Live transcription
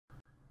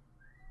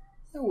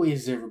How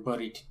is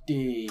everybody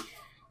today?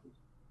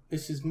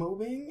 This is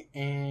Mobinng,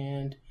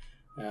 and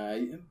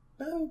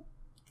about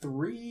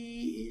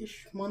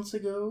 3-ish months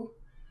ago,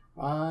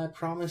 I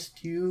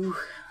promised you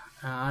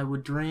I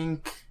would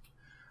drink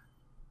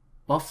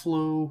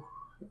Buffalo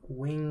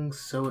Wing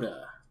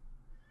Soda.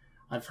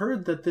 I've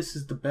heard that this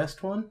is the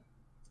best one,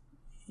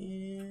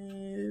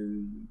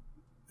 and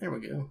there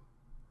we go.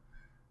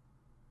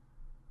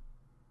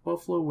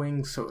 Buffalo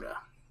Wing Soda.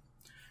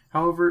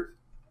 However,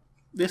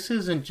 this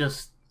isn't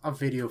just a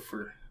video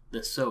for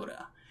the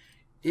soda.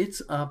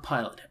 It's a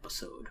pilot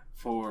episode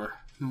for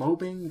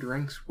Mobinng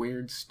Drinks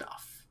Weird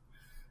Stuff.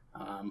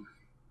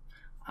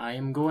 I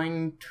am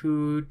going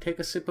to take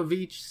a sip of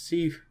each,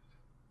 see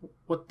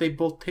what they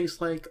both taste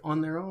like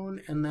on their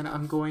own, and then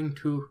I'm going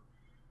to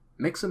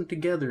mix them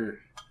together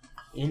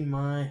in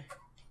my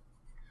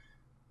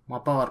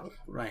bottle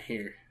right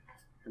here.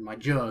 Or my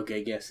jug,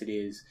 I guess it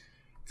is.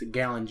 It's a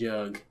gallon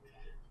jug.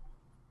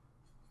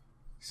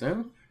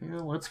 So,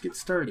 let's get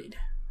started.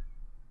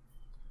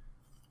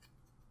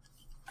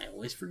 I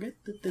always forget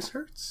that this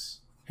hurts.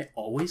 It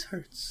always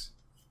hurts.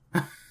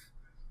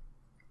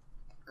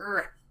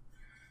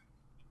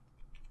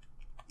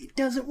 It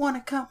doesn't want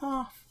to come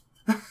off.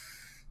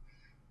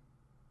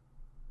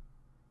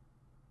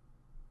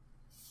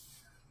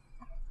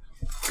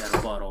 Got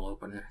a bottle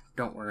opener.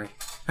 Don't worry.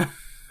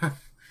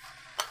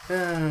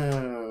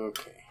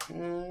 Okay.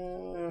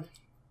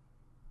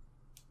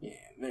 Yeah,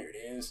 there it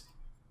is.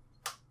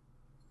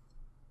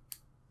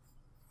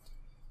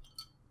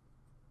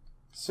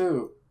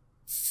 So,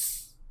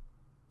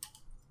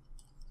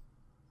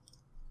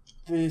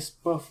 this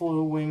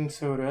Buffalo Wing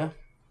Soda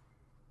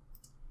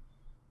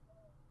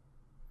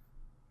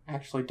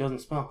actually doesn't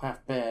smell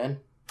half bad.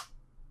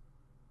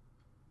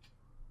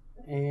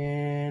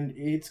 And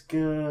it's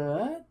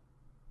got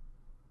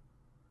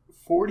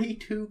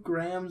 42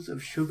 grams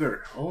of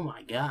sugar. Oh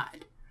my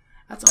god.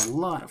 That's a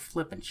lot of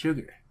flippin'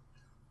 sugar.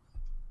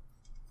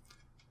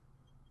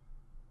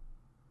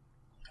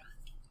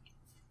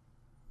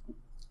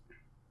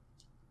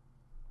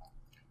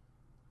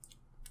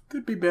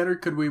 Could be better,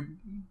 could we...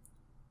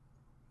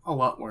 A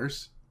lot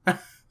worse.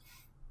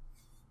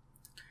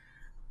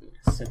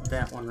 Set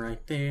that one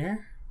right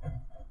there.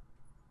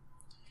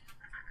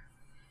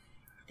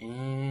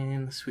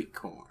 And the sweet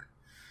corn.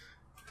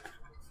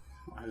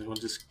 Might as well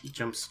just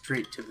jump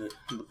straight to the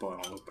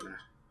bottle opener.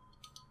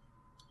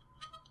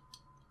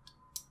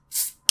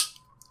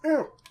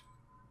 Oh!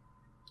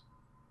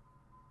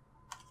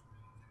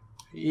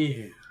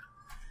 Ew.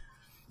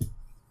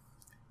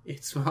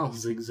 It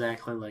smells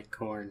exactly like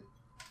corn.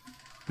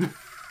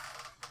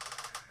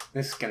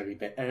 This is gonna be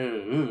bad.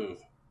 Oh.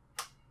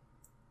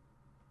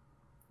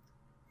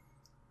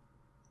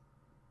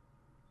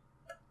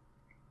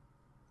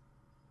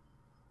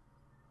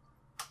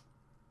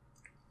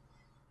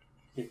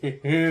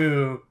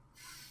 Ew.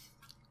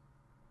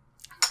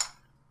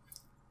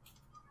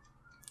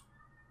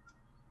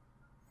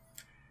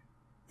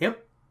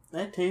 Yep,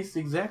 that tastes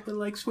exactly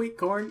like sweet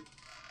corn.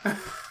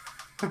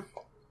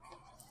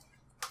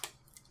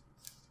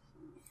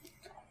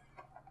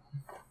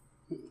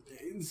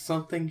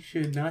 Something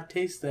should not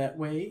taste that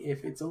way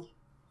if it's a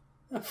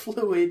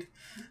fluid.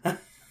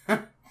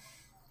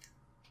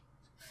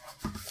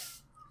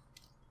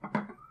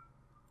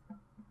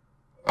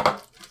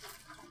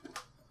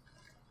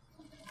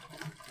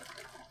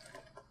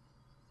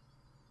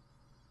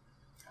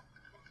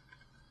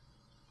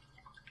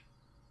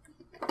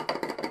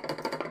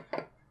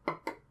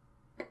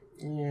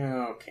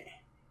 Yeah, okay.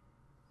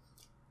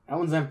 That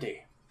one's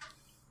empty.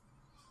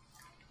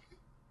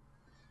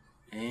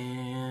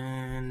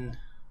 And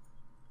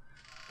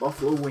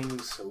Buffalo Wing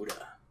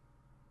Soda.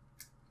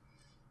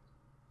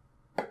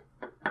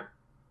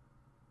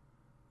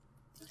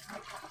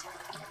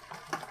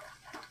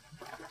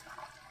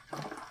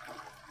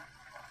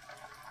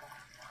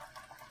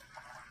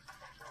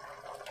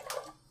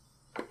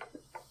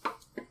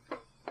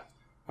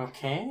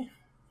 Okay.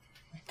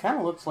 It kind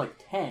of looks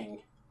like Tang,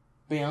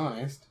 to be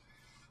honest.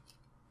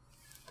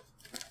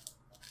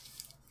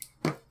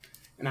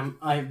 And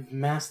I've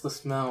masked the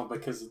smell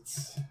because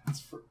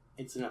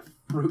it's in a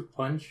fruit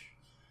punch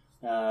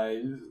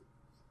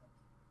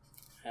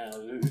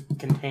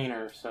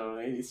container, so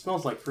it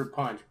smells like fruit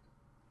punch.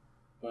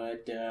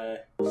 But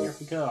here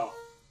we go.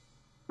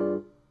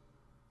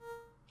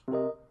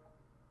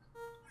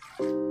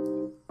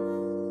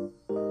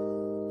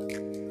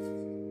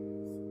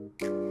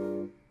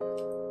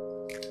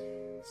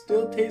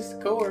 Still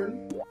taste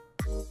corn.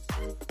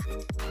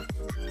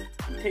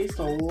 Taste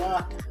a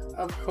lot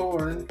of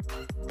corn.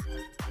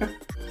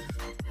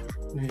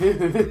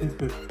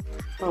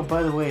 Oh,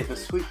 by the way, the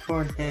sweet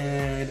corn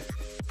had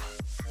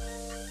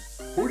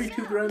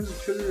 42 grams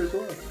of sugar as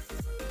well.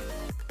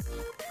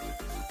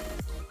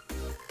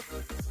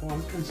 So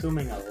I'm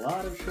consuming a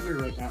lot of sugar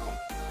right now.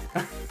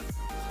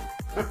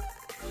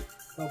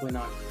 Probably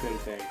not a good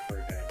thing for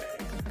a diabetic.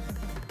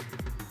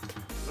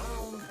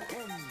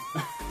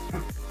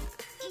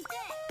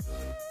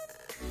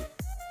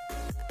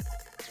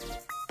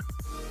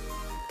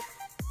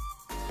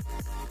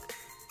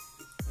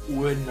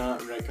 Would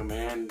not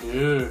recommend.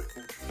 Ugh.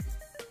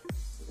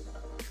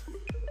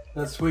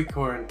 That's sweet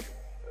corn.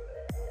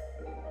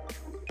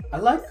 I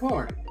like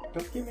corn.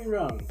 Don't get me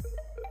wrong.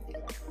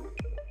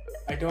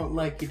 I don't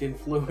like it in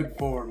fluid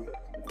form.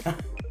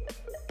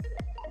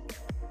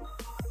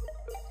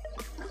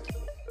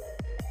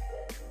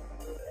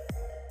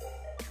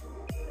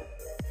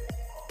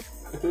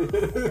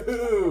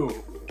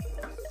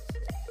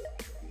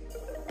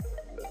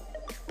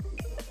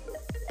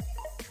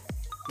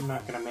 I'm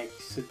not gonna make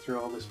you sit through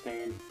all this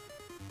pain.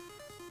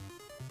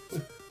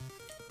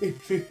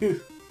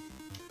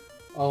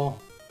 I'll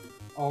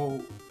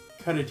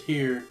cut it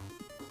here,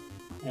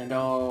 and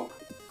I'll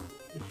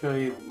show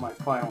you my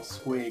final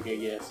swig, I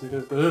guess. I'll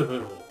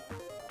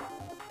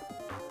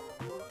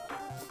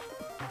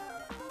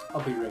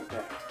be right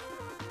back.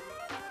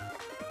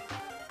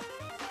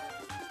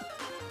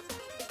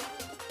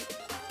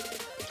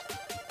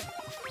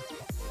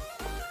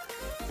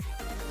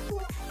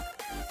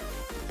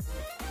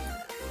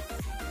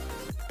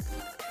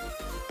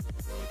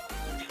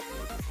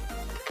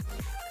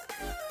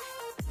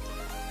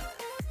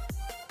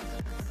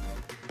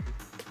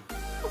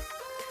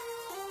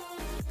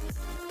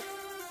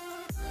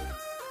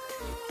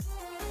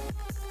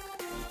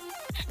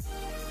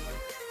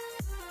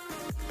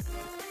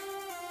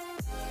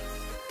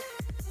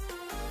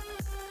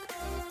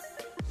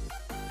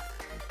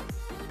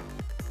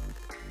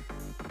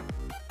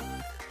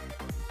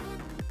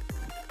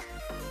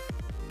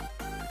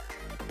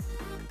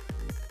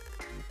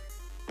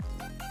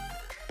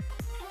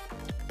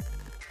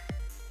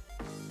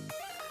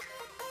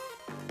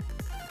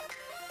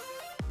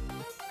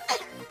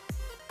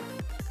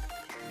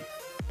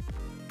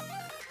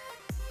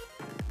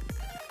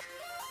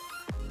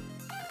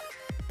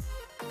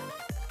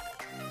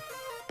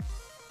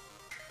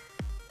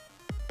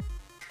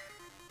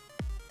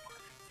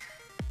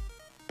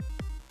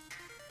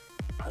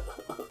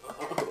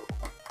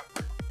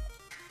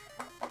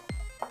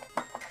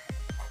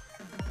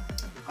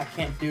 I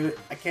can't do it.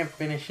 I can't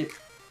finish it.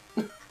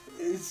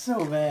 It's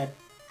so bad.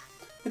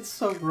 It's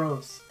so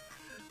gross.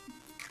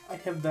 I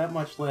have that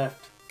much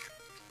left.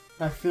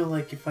 I feel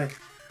like if I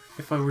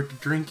were to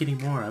drink any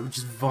more, I would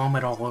just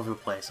vomit all over the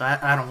place.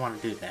 I don't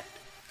want to do that.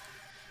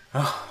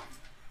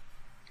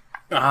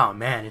 Oh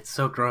man, it's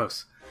so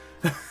gross.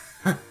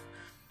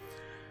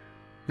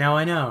 Now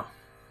I know.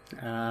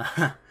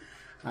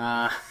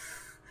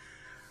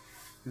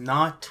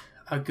 Not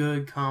a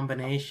good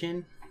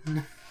combination.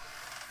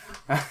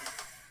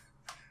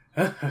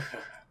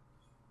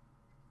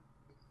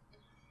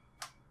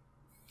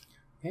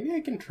 Maybe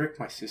I can trick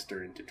my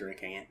sister into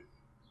drinking it.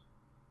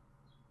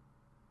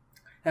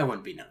 That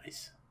wouldn't be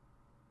nice.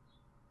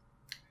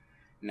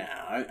 No,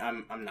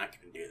 I'm not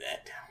gonna do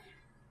that.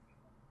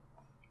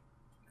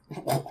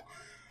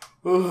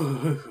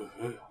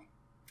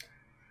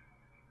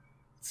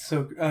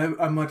 So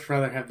I much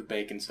rather have the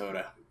bacon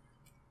soda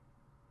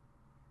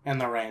and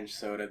the ranch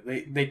soda.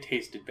 They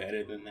tasted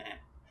better than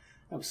that.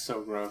 That was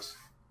so gross.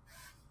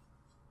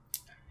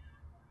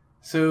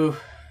 So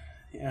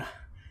yeah,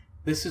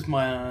 this is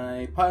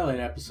my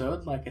pilot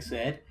episode, like I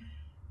said,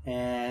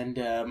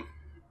 and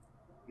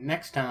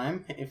next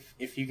time,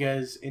 if you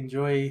guys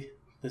enjoy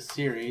the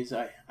series,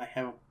 I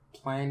have a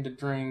plan to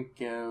drink.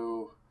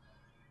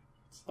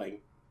 It's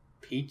like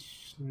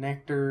peach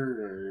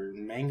nectar or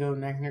mango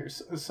nectar,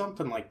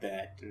 something like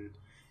that,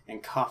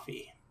 and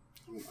coffee.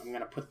 I'm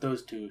gonna put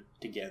those two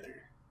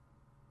together,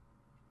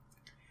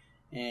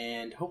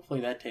 and hopefully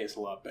that tastes a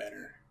lot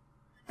better.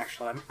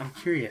 Actually, I'm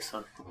curious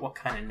on what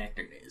kind of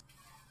nectar it is.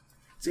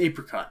 It's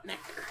apricot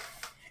nectar.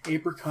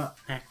 Apricot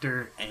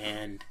nectar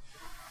and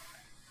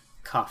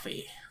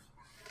coffee.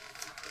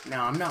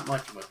 Now, I'm not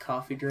much of a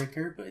coffee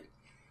drinker, but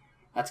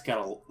that's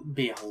gotta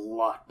be a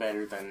lot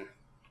better than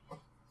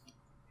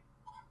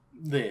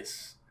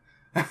this.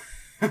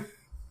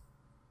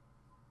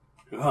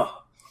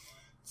 Oh,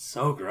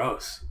 so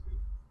gross.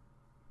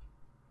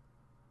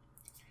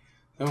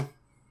 So,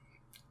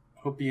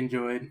 hope you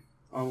enjoyed.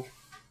 I'll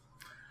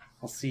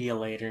see you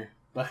later.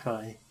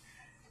 Bye-bye.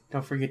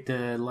 Don't forget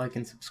to like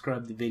and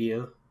subscribe the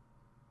video.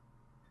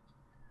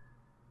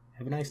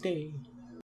 Have a nice day.